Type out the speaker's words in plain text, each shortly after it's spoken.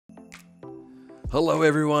Hello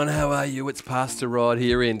everyone, how are you? It's Pastor Rod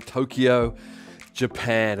here in Tokyo,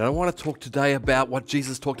 Japan. And I want to talk today about what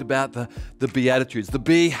Jesus talked about, the Beatitudes, the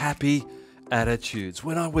be happy attitudes.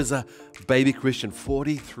 When I was a baby Christian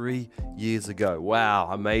 43 years ago, wow,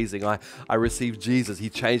 amazing. I received Jesus. He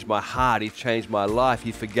changed my heart. He changed my life.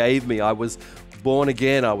 He forgave me. I was born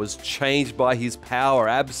again. I was changed by His power,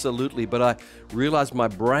 absolutely. But I realized my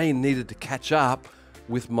brain needed to catch up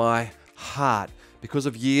with my heart because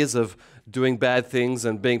of years of doing bad things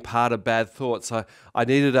and being part of bad thoughts. I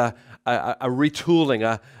needed a retooling,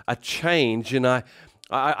 a change, and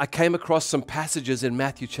I came across some passages in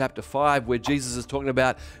Matthew chapter 5 where Jesus is talking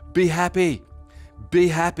about be happy, be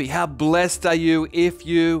happy. How blessed are you if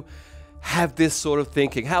you have this sort of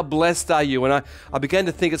thinking? How blessed are you? And I began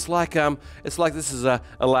to think it's like this is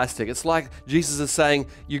elastic. It's like Jesus is saying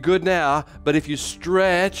you're good now, but if you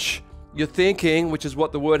stretch your thinking, which is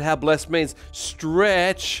what the word how blessed means,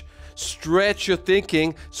 stretch your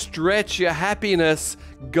thinking, stretch your happiness,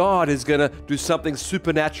 God is going to do something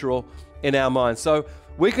supernatural in our minds. So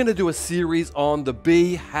we're going to do a series on the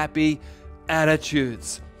be happy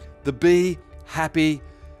attitudes. The be happy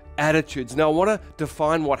attitudes. Now I want to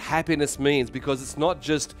define what happiness means because it's not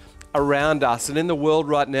just around us. And in the world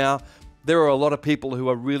right now, there are a lot of people who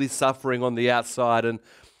are really suffering on the outside. And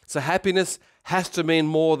so happiness has to mean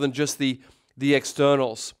more than just the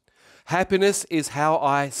externals. Happiness is how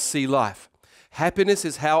I see life. Happiness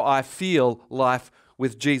is how I feel life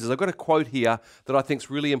with Jesus. I've got a quote here that I think is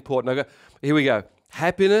really important. Here we go.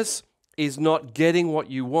 Happiness is not getting what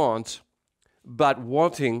you want, but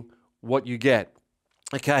wanting what you get.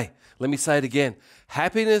 Okay, let me say it again.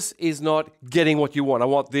 Happiness is not getting what you want. I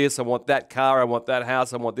want this, I want that car, I want that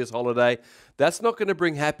house, I want this holiday. That's not going to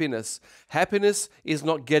bring happiness. Happiness is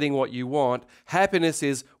not getting what you want. Happiness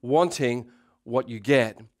is wanting what you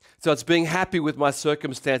get. So it's being happy with my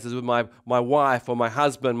circumstances, with my wife or my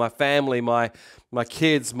husband, my family, my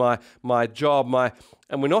kids, my job,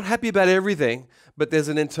 and we're not happy about everything, but there's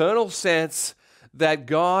an internal sense that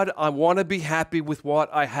God, I want to be happy with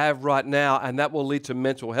what I have right now, and that will lead to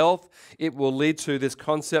mental health. It will lead to this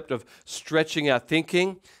concept of stretching our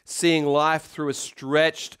thinking, seeing life through a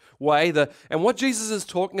stretched way. And what Jesus is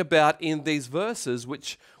talking about in these verses,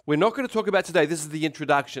 which we're not going to talk about today, this is the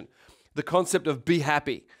introduction, the concept of be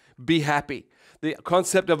happy, be happy. The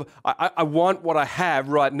concept of I want what I have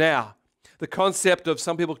right now. The concept of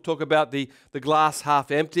some people talk about the glass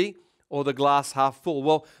half empty or the glass half full.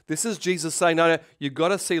 Well, this is Jesus saying, no, you've got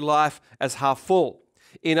to see life as half full.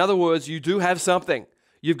 In other words, you do have something.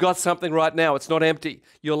 You've got something right now. It's not empty.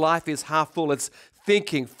 Your life is half full. It's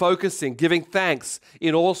thinking, focusing, giving thanks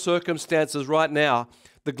in all circumstances right now.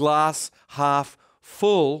 The glass half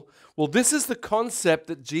full. Well, this is the concept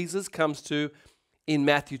that Jesus comes to in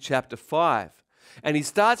Matthew chapter 5. And he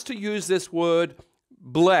starts to use this word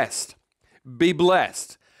blessed. Be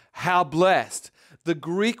blessed. How blessed? The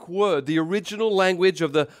Greek word, the original language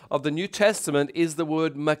of the New Testament is the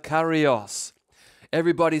word Makarios.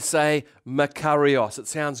 Everybody say Makarios. It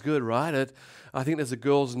sounds good, right? I think there's a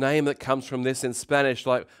girl's name that comes from this in Spanish,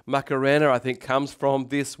 like Macarena, I think comes from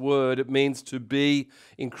this word. It means to be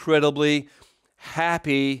incredibly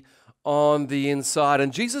happy on the inside.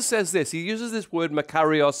 And Jesus says this. He uses this word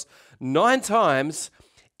Makarios 9 times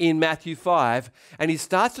in Matthew 5, and he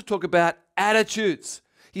starts to talk about attitudes.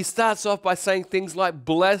 He starts off by saying things like,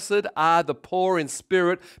 blessed are the poor in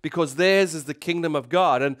spirit because theirs is the kingdom of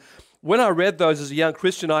God. And when I read those as a young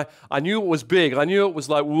Christian, I knew it was big. I knew it was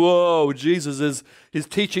like, whoa, Jesus is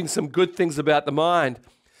teaching some good things about the mind.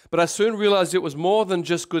 But I soon realized it was more than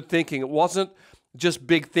just good thinking. It wasn't just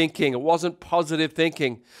big thinking. It wasn't positive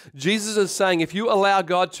thinking. Jesus is saying if you allow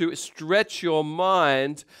God to stretch your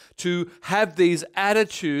mind to have these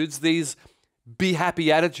attitudes, these be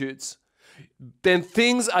happy attitudes, then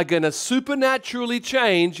things are going to supernaturally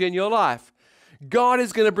change in your life. God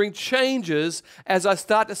is going to bring changes as I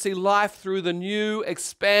start to see life through the new,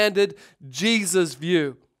 expanded Jesus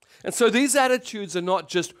view. And so these attitudes are not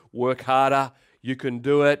just work harder, you can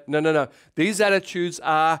do it. No. These attitudes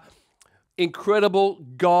are incredible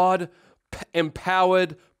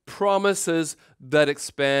God-empowered promises that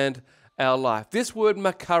expand our life. This word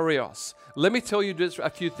Makarios, let me tell you just a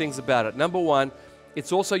few things about it. Number one,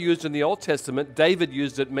 it's also used in the Old Testament. David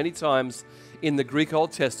used it many times in the Greek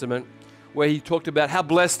Old Testament where he talked about how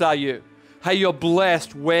blessed are you? Hey, you're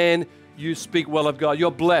blessed when you speak well of God. You're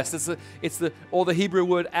blessed. It's the Hebrew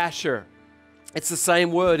word asher. It's the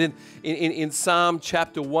same word in Psalm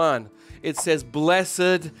chapter 1. It says,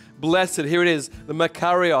 blessed, here it is, the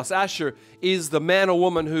Makarios. Asher is the man or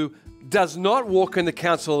woman who does not walk in the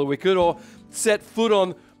counsel of the wicked or set foot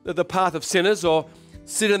on the path of sinners or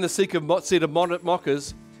sit in the seat of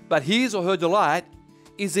mockers, but his or her delight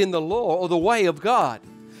is in the law or the way of God.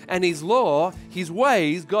 And his law, his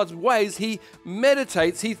ways, God's ways, he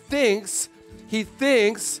meditates, he thinks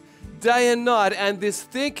day and night. And this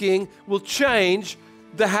thinking will change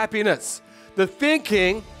the happiness. The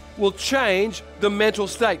thinking will change the mental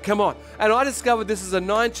state. Come on. And I discovered this as a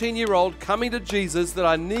 19-year-old coming to Jesus that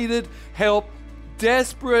I needed help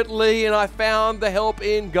desperately, and I found the help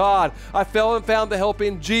in God. I found the help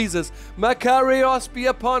in Jesus. Makarios, be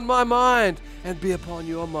upon my mind and be upon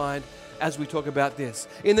your mind as we talk about this.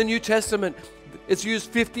 In the New Testament, it's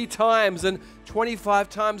used 50 times and 25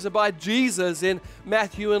 times by Jesus in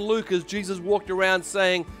Matthew and Luke as Jesus walked around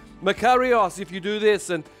saying, Makarios, if you do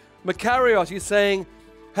this, and Makarios, he's saying,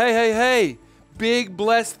 hey, big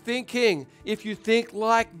blessed thinking if you think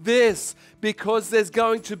like this, because there's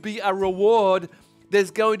going to be a reward.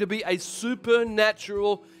 There's going to be a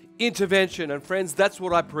supernatural intervention. And friends, that's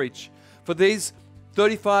what I preach. For these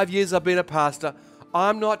 35 years I've been a pastor,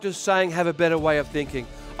 I'm not just saying have a better way of thinking.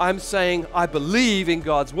 I'm saying I believe in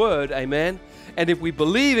God's word, amen? And if we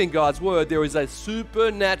believe in God's word, there is a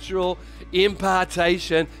supernatural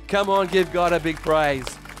impartation. Come on, give God a big praise.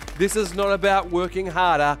 This is not about working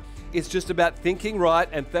harder. It's just about thinking right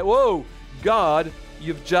and whoa, God,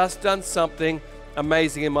 you've just done something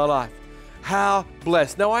amazing in my life. How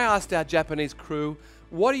blessed. Now, I asked our Japanese crew,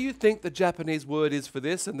 what do you think the Japanese word is for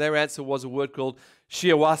this? And their answer was a word called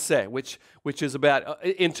shiawase, which is about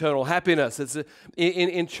internal happiness. It's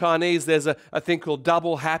in Chinese, there's a thing called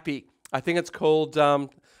double happy. I think it's called, I'm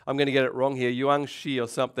going to get it wrong here, yuang shi or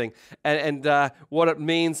something. And what it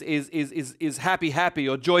means is happy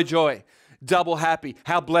or joy. Double happy.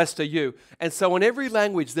 How blessed are you? And so in every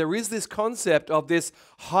language, there is this concept of this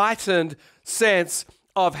heightened sense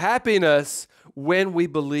of happiness when we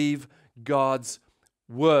believe God's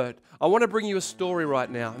word. I want to bring you a story right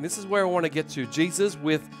now, and this is where I want to get to. Jesus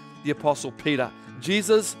with the Apostle Peter.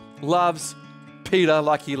 Jesus loves Peter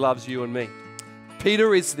like he loves you and me.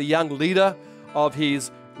 Peter is the young leader of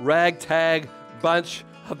his ragtag bunch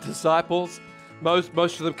of disciples. Most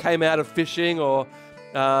of them came out of fishing or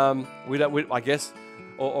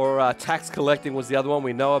tax collecting was the other one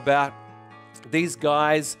we know about. These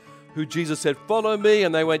guys who Jesus said, follow me,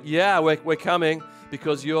 and they went, yeah, we're coming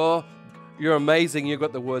because you're amazing, you've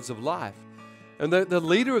got the words of life. And the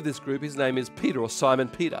leader of this group, his name is Peter, or Simon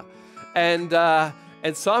Peter. And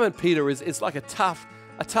Simon Peter is like a tough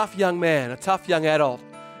young man, a tough young adult,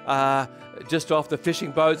 just off the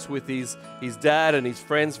fishing boats with his dad and his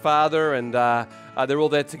friend's father, and they're all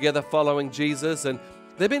there together following Jesus. And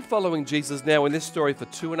they've been following Jesus now in this story for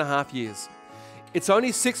 2.5 years. It's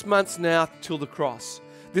only 6 months now till the cross.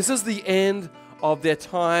 This is the end of their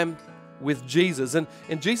time with Jesus. And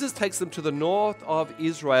Jesus takes them to the north of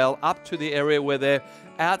Israel, up to the area where they're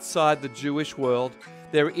outside the Jewish world.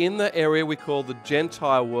 They're in the area we call the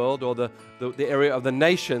Gentile world, or the area of the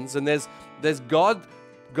nations. And there's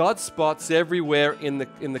God spots everywhere in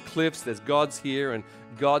the cliffs. There's God's here and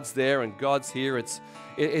God's there and God's here. It's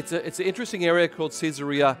an interesting area called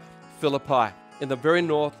Caesarea Philippi in the very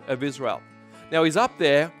north of Israel. Now he's up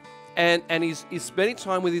there and he's spending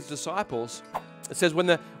time with his disciples. It says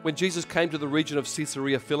when Jesus came to the region of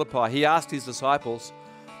Caesarea Philippi, he asked his disciples,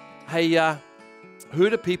 hey, who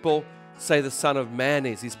do people say the Son of Man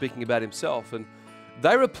is? He's speaking about himself. And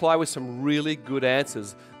they reply with some really good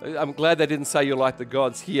answers. I'm glad they didn't say you're like the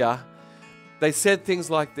gods here. They said things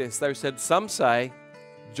like this. They said, some say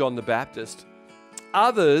John the Baptist.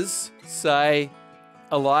 Others say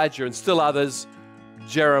Elijah, and still others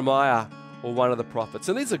Jeremiah or one of the prophets.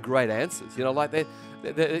 And these are great answers. Like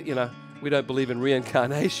we don't believe in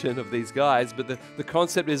reincarnation of these guys, but the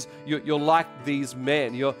concept is you're like these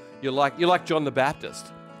men. You're like John the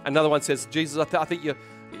Baptist. Another one says, Jesus, I think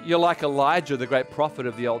you're like Elijah, the great prophet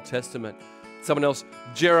of the Old Testament. Someone else,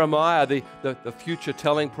 Jeremiah, the future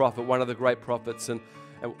telling prophet, one of the great prophets, and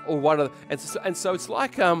so it's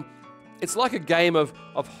like a game of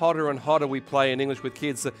hotter and hotter we play in English with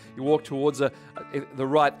kids. You walk towards the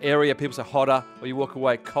right area, people say hotter, or you walk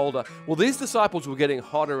away colder. Well, these disciples were getting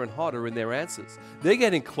hotter and hotter in their answers. They're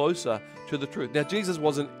getting closer to the truth. Now, Jesus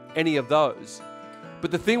wasn't any of those, but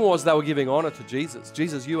the thing was they were giving honor to Jesus.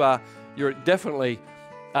 Jesus, you're definitely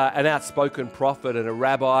an outspoken prophet and a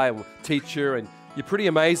rabbi and teacher, and you're pretty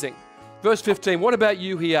amazing. Verse 15, what about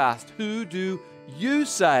you, he asked. Who do you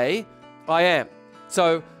say I am?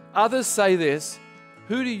 So others say this.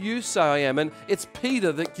 Who do you say I am? And it's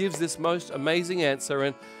Peter that gives this most amazing answer.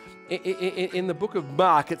 And in the book of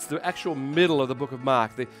Mark, it's the actual middle of the book of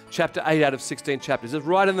Mark, the chapter 8 out of 16 chapters. It's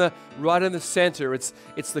right in the center. It's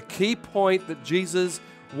the key point that Jesus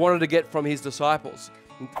wanted to get from his disciples.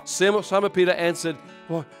 Simon Peter answered,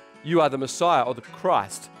 well, you are the Messiah, or the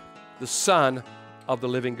Christ, the Son of the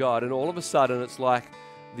living God. And all of a sudden, it's like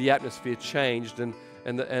the atmosphere changed, and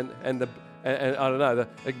I don't know,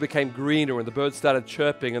 it became greener, and the birds started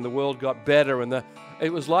chirping, and the world got better, and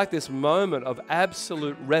it was like this moment of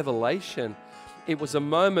absolute revelation. It was a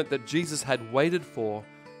moment that Jesus had waited for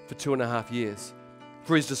 2.5 years,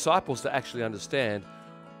 for his disciples to actually understand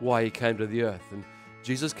why he came to the earth. And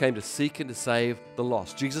Jesus came to seek and to save the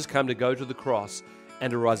lost. Jesus came to go to the cross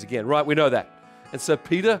and to rise again. Right? We know that. And so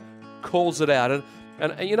Peter calls it out.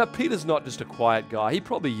 And you know, Peter's not just a quiet guy. He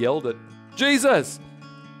probably yelled at Jesus,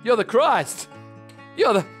 you're the Christ.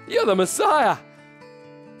 You're the Messiah,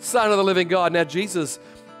 Son of the living God. Now Jesus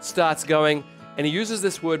starts going, and he uses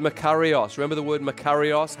this word Makarios. Remember the word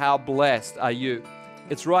Makarios? How blessed are you?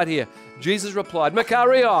 It's right here. Jesus replied,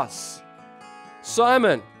 Makarios,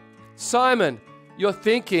 Simon, your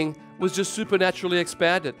thinking was just supernaturally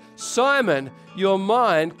expanded. Simon, your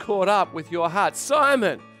mind caught up with your heart.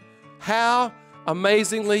 Simon, how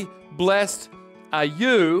amazingly blessed are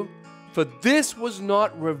you, for this was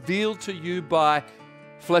not revealed to you by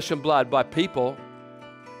flesh and blood, by people.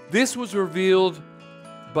 This was revealed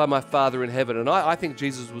by my Father in heaven. And I think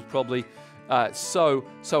Jesus was probably so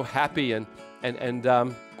happy and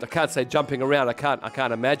I can't say jumping around. I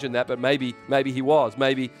can't imagine that, but maybe he was.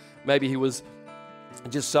 Maybe he was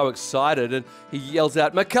just so excited, and he yells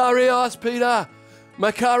out, Makarios, Peter!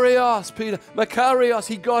 Makarios, Peter! Makarios!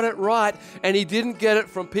 He got it right, and he didn't get it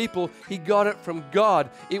from people. He got it from God.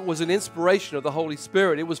 It was an inspiration of the Holy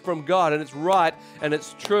Spirit. It was from God, and it's right, and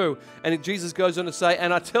it's true. And Jesus goes on to say,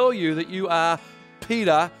 and I tell you that you are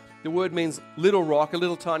Peter. The word means little rock, a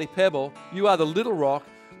little tiny pebble. You are the little rock,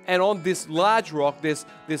 and on this large rock, this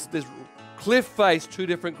cliff face, two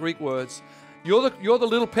different Greek words. You're the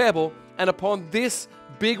little pebble, and upon this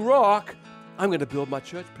big rock, I'm going to build my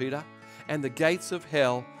church, Peter, and the gates of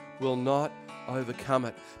hell will not overcome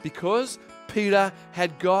it. Because Peter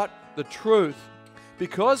had got the truth,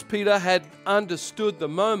 because Peter had understood the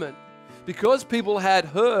moment, because people had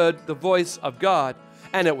heard the voice of God,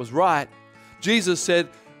 and it was right, Jesus said,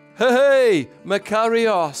 hey,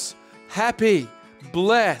 Makarios, happy,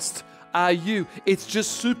 blessed are you. It's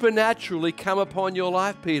just supernaturally come upon your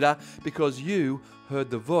life, Peter, because you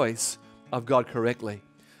heard the voice of God correctly.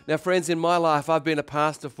 Now, friends, in my life, I've been a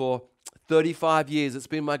pastor for 35 years. It's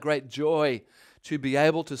been my great joy to be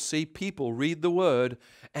able to see people read the Word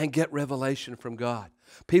and get revelation from God.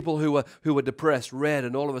 People who were depressed read,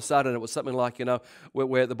 and all of a sudden it was something like,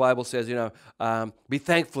 where the Bible says, be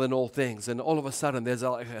thankful in all things. And all of a sudden there's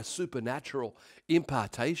a supernatural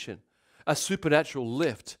impartation, a supernatural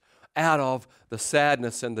lift out of the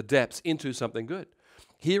sadness and the depths into something good.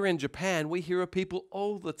 Here in Japan, we hear of people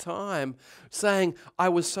all the time saying, I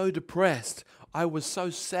was so depressed, I was so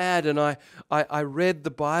sad, and I read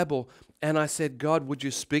the Bible, and I said, God, would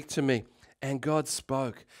you speak to me? And God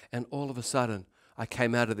spoke, and all of a sudden, I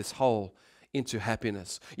came out of this hole into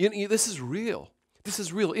happiness. This is real. This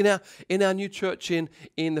is real. In our new church in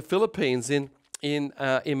the Philippines, in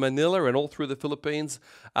Manila and all through the Philippines,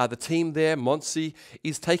 the team there, Monsi,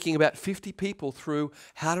 is taking about 50 people through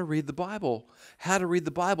how to read the Bible.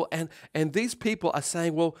 And these people are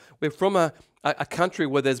saying, well, we're from a country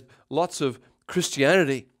where there's lots of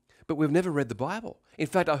Christianity, but we've never read the Bible. In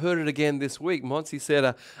fact, I heard it again this week. Monsi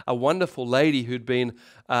said a wonderful lady who'd been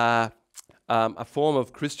a form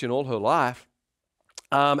of Christian all her life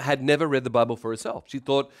had never read the Bible for herself. She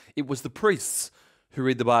thought it was the priests who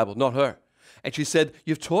read the Bible, not her. And she said,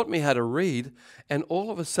 you've taught me how to read, and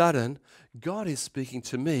all of a sudden, God is speaking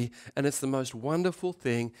to me, and it's the most wonderful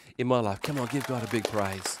thing in my life. Come on, give God a big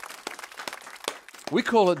praise. We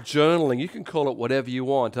call it journaling. You can call it whatever you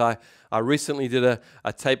want. I recently did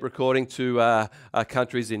a tape recording to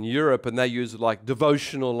countries in Europe, and they use like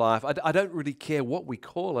devotional life. I don't really care what we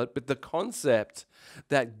call it, but the concept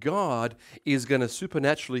that God is going to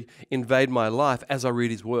supernaturally invade my life as I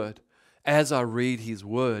read His Word. As I read His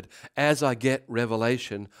Word, as I get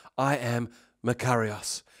revelation, I am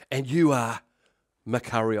Makarios, and you are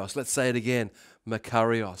Makarios. Let's say it again,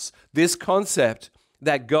 Makarios. This concept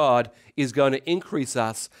that God is going to increase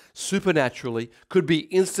us supernaturally, could be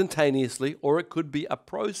instantaneously, or it could be a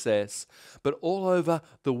process, but all over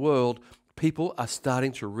the world, people are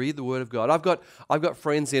starting to read the Word of God. I've got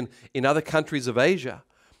friends in other countries of Asia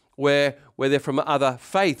where they're from other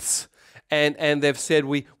faiths, and they've said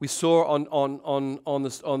we saw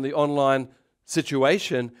on the online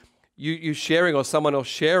situation you sharing or someone else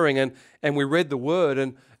sharing, and we read the Word,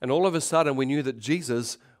 and all of a sudden we knew that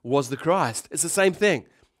Jesus was the Christ. It's the same thing.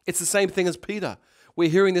 It's the same thing as Peter. We're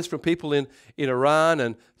hearing this from people in Iran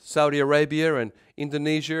and Saudi Arabia and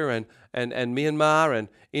Indonesia and Myanmar and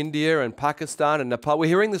India and Pakistan and Nepal. We're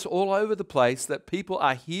hearing this all over the place, that people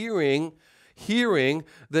are hearing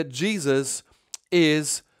that Jesus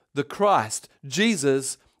is the Christ.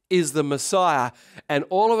 Jesus is the Messiah. And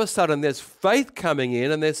all of a sudden there's faith coming in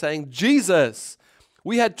and they're saying, Jesus.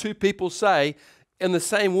 We had two people say in the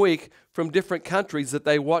same week from different countries that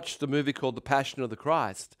they watched a movie called The Passion of the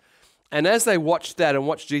Christ. And as they watched that and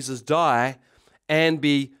watched Jesus die and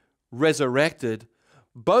be resurrected,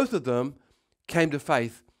 both of them came to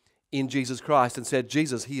faith in Jesus Christ and said,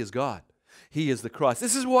 Jesus, He is God. He is the Christ.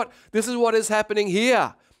 This is what is happening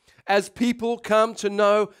here. As people come to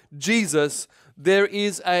know Jesus, there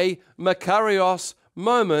is a Makarios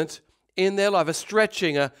moment in their life, a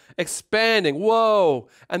stretching, a expanding. Whoa!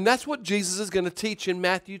 And that's what Jesus is going to teach in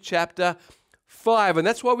Matthew chapter 5. And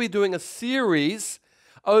that's why we're doing a series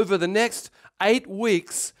over the next 8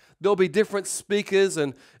 weeks. There'll be different speakers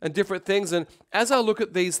and different things. And as I look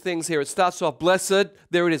at these things here, it starts off, blessed,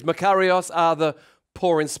 there it is, Makarios are the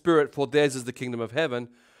poor in spirit, for theirs is the kingdom of heaven.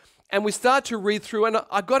 And we start to read through, and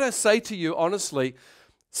I've got to say to you, honestly,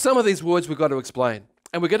 some of these words we've got to explain.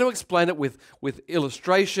 And we're going to explain it with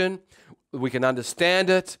illustration. We can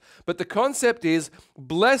understand it. But the concept is,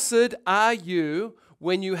 blessed are you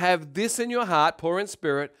when you have this in your heart, poor in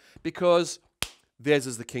spirit, because theirs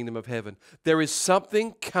is the kingdom of heaven. There is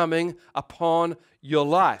something coming upon your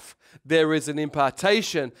life. There is an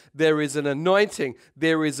impartation. There is an anointing.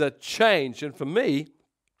 There is a change. And for me,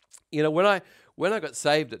 when I got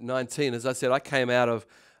saved at 19, as I said, I came out of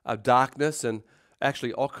darkness and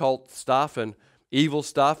actually occult stuff and evil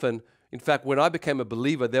stuff. And in fact, when I became a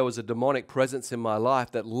believer, there was a demonic presence in my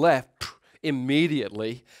life that left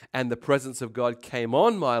immediately, and the presence of God came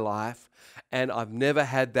on my life. And I've never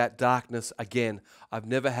had that darkness again. I've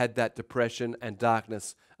never had that depression and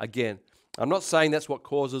darkness again. I'm not saying that's what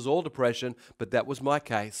causes all depression, but that was my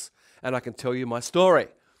case. And I can tell you my story.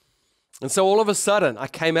 And so all of a sudden, I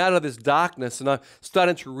came out of this darkness and I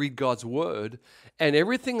started to read God's Word. And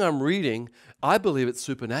everything I'm reading, I believe it's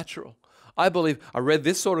supernatural. I believe I read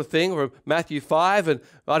this sort of thing from Matthew 5 and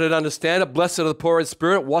I didn't understand it. Blessed are the poor in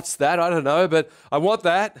spirit. What's that? I don't know, but I want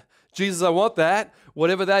that. Jesus, I want that.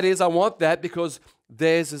 Whatever that is, I want that, because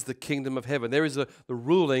theirs is the kingdom of heaven. There is the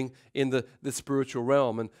ruling in the spiritual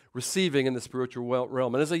realm and receiving in the spiritual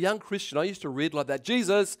realm. And as a young Christian, I used to read like that.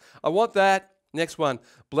 Jesus, I want that. Next one,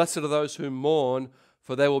 blessed are those who mourn,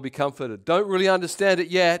 for they will be comforted. Don't really understand it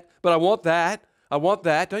yet, but I want that. I want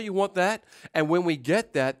that. Don't you want that? And when we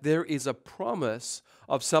get that, there is a promise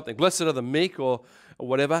of something. Blessed are the meek or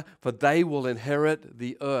whatever, for they will inherit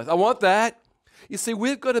the earth. I want that. You see,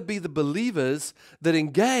 we've got to be the believers that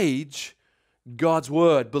engage God's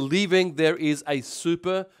Word, believing there is a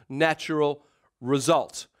supernatural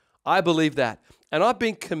result. I believe that. And I've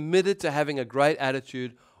been committed to having a great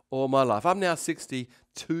attitude all my life. I'm now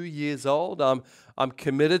 62 years old. I'm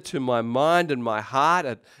committed to my mind and my heart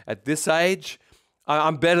at this age.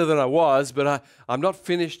 I'm better than I was, but I'm not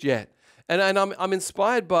finished yet. And I'm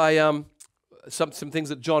inspired by some things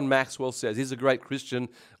that John Maxwell says. He's a great Christian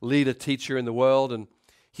leader, teacher in the world, and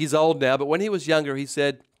he's old now, but when he was younger, he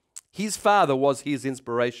said his father was his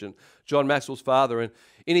inspiration, John Maxwell's father, and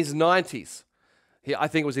in his 90s, I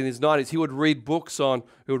think it was in his 90s, he would read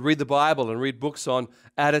the Bible and read books on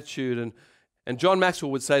attitude, and John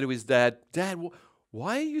Maxwell would say to his dad, Dad,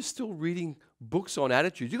 why are you still reading books on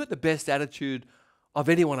attitude? You've got the best attitude of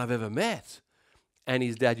anyone I've ever met. And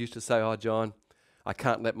his dad used to say, oh, John, I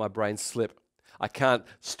can't let my brain slip. I can't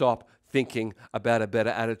stop thinking about a better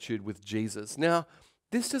attitude with Jesus. Now,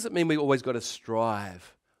 this doesn't mean we always got to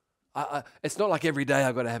strive. It's not like every day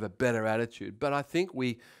I've got to have a better attitude, but I think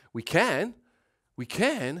we can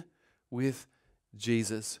with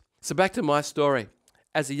Jesus. So back to my story.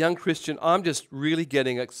 As a young Christian, I'm just really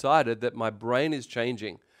getting excited that my brain is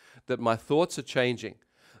changing, that my thoughts are changing,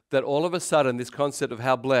 that all of a sudden this concept of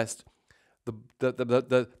how blessed,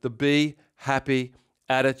 the be happy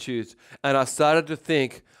attitudes. And I started to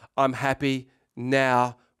think, I'm happy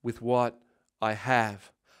now with what I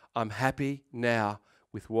have. I'm happy now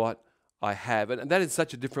with what I have. And that is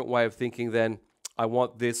such a different way of thinking than I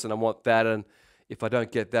want this and I want that, and if I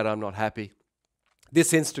don't get that, I'm not happy.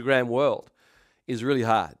 This Instagram world is really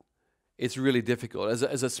hard. It's really difficult.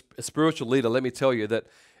 As a spiritual leader, let me tell you that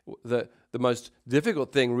the most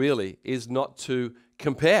difficult thing really is not to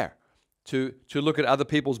compare, to look at other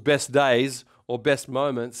people's best days or best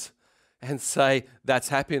moments and say, that's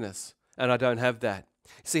happiness, and I don't have that.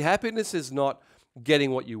 See, happiness is not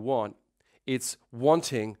getting what you want. It's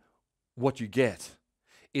wanting what you get.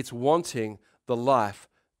 It's wanting the life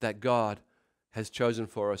that God has chosen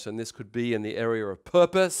for us. And this could be in the area of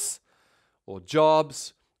purpose or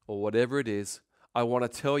jobs or whatever it is. I want to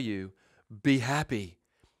tell you, be happy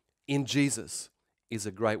in Jesus is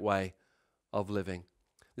a great way of living.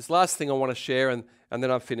 This last thing I want to share, and then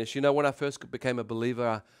I'm finished. You know, when I first became a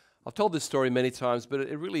believer, I've told this story many times, but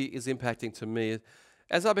it really is impacting to me.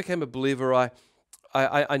 As I became a believer,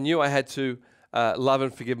 I knew I had to love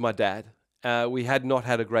and forgive my dad. We had not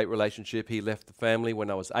had a great relationship. He left the family when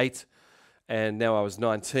I was 8, and now I was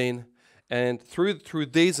 19. And through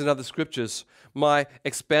these and other scriptures, my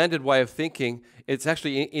expanded way of thinking, it's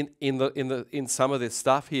actually in some of this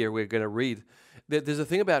stuff here we're going to read. There's a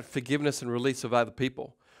thing about forgiveness and release of other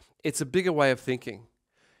people. It's a bigger way of thinking.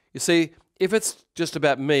 You see, if it's just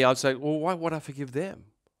about me, I'd say, well, why would I forgive them?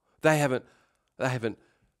 They haven't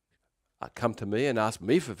come to me and asked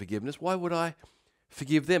me for forgiveness. Why would I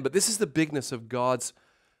forgive them? But this is the bigness of God's,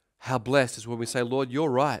 how blessed is when we say, Lord,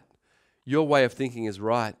 you're right. Your way of thinking is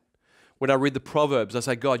right. When I read the Proverbs, I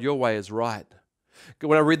say, God, your way is right.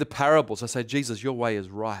 When I read the parables, I say, Jesus, your way is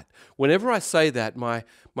right. Whenever I say that, my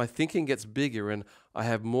thinking gets bigger and I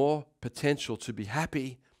have more potential to be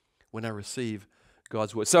happy when I receive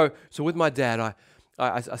God's word. So with my dad,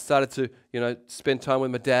 I started to spend time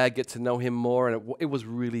with my dad, get to know him more, and it was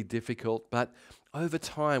really difficult. But over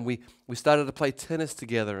time, we started to play tennis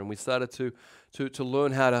together, and we started to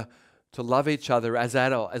learn how to love each other as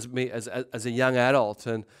a young adult,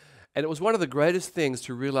 and it was one of the greatest things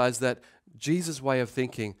to realize that Jesus' way of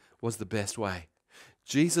thinking was the best way.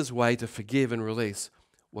 Jesus' way to forgive and release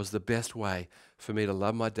was the best way for me to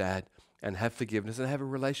love my dad and have forgiveness and have a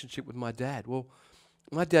relationship with my dad. Well,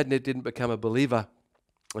 my dad didn't become a believer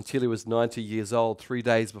until he was 90 years old, 3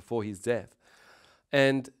 days before his death.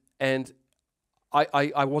 And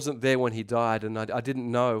I wasn't there when he died, and I didn't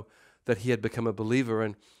know that he had become a believer.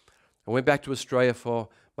 And I went back to Australia for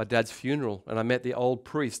my dad's funeral, and I met the old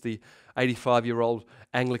priest, the 85-year-old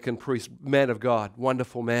Anglican priest, man of God,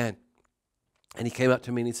 wonderful man. And he came up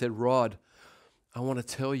to me and he said, Rod, I want to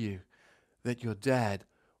tell you that your dad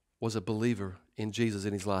was a believer in Jesus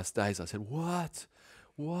in his last days. I said, what?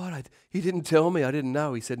 He didn't tell me. I didn't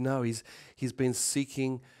know. He said, no, he's been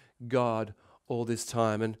seeking God all this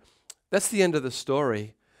time. And that's the end of the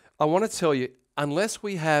story. I want to tell you, unless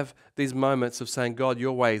we have these moments of saying, God,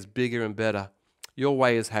 your way is bigger and better. Your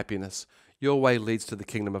way is happiness. Your way leads to the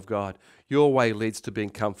kingdom of God. Your way leads to being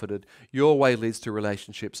comforted. Your way leads to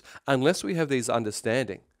relationships. Unless we have these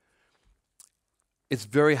understanding, it's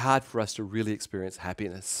very hard for us to really experience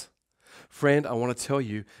happiness. Friend, I want to tell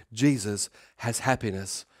you, Jesus has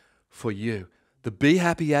happiness for you. The Be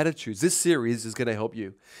Happy Attitudes, this series is going to help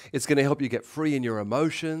you. It's going to help you get free in your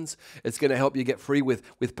emotions. It's going to help you get free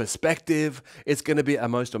with perspective. It's going to be a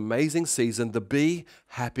most amazing season, the Be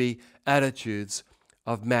Happy Attitudes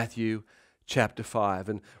of Matthew chapter 5.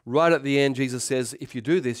 And right at the end, Jesus says, if you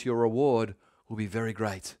do this, your reward will be very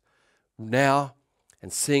great. Now,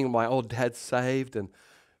 and seeing my old dad saved and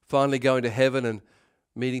finally going to heaven and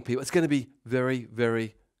meeting people, it's going to be very,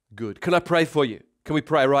 very good. Can I pray for you? Can we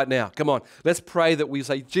pray right now? Come on. Let's pray that we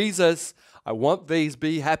say, Jesus, I want these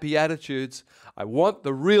Be Happy attitudes. I want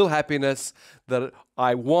the real happiness, that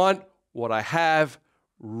I want what I have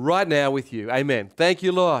right now with you. Amen. Thank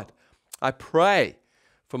you, Lord. I pray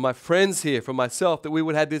for my friends here, for myself, that we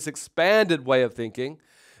would have this expanded way of thinking,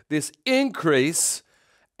 this increase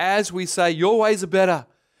as we say, your ways are better.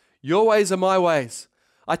 Your ways are my ways.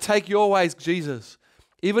 I take your ways, Jesus.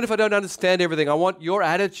 Even if I don't understand everything, I want your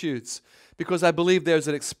attitudes, because I believe there's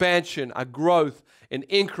an expansion, a growth, an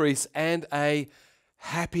increase, and a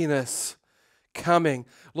happiness coming.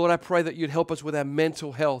 Lord, I pray that you'd help us with our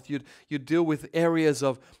mental health. You'd deal with areas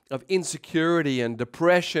of insecurity and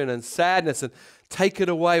depression and sadness and take it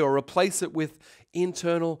away or replace it with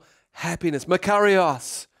internal happiness.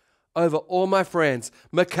 Makarios over all my friends.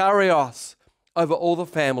 Makarios over all the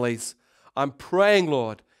families. I'm praying,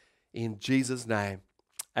 Lord, in Jesus' name.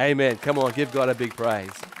 Amen. Come on, give God a big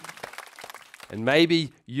praise. And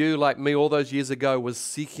maybe you, like me all those years ago, was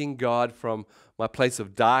seeking God from my place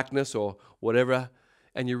of darkness or whatever,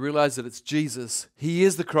 and you realize that it's Jesus. He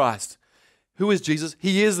is the Christ. Who is Jesus?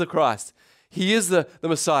 He is the Christ. He is the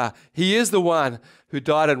Messiah. He is the one who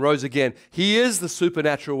died and rose again. He is the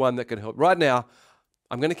supernatural one that can help. Right now,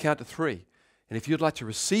 I'm going to count to 3. And if you'd like to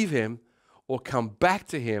receive him or come back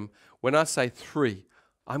to him, when I say 3,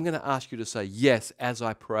 I'm going to ask you to say yes as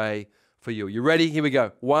I pray for you. You ready? Here we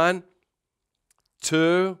go. 1,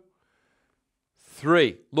 2,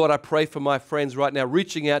 3. Lord, I pray for my friends right now,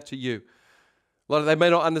 reaching out to you. Lord, they may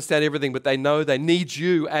not understand everything, but they know they need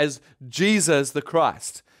you as Jesus the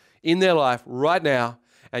Christ in their life right now,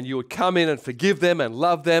 and you would come in and forgive them and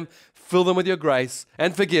love them, Fill them with your grace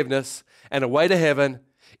and forgiveness and a way to heaven.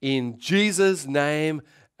 In Jesus' name,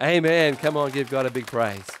 amen. Come on, give God a big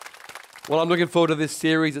praise. Well, I'm looking forward to this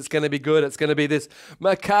series. It's going to be good. It's going to be this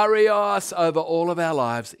Makarios over all of our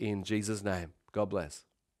lives in Jesus' name. God bless.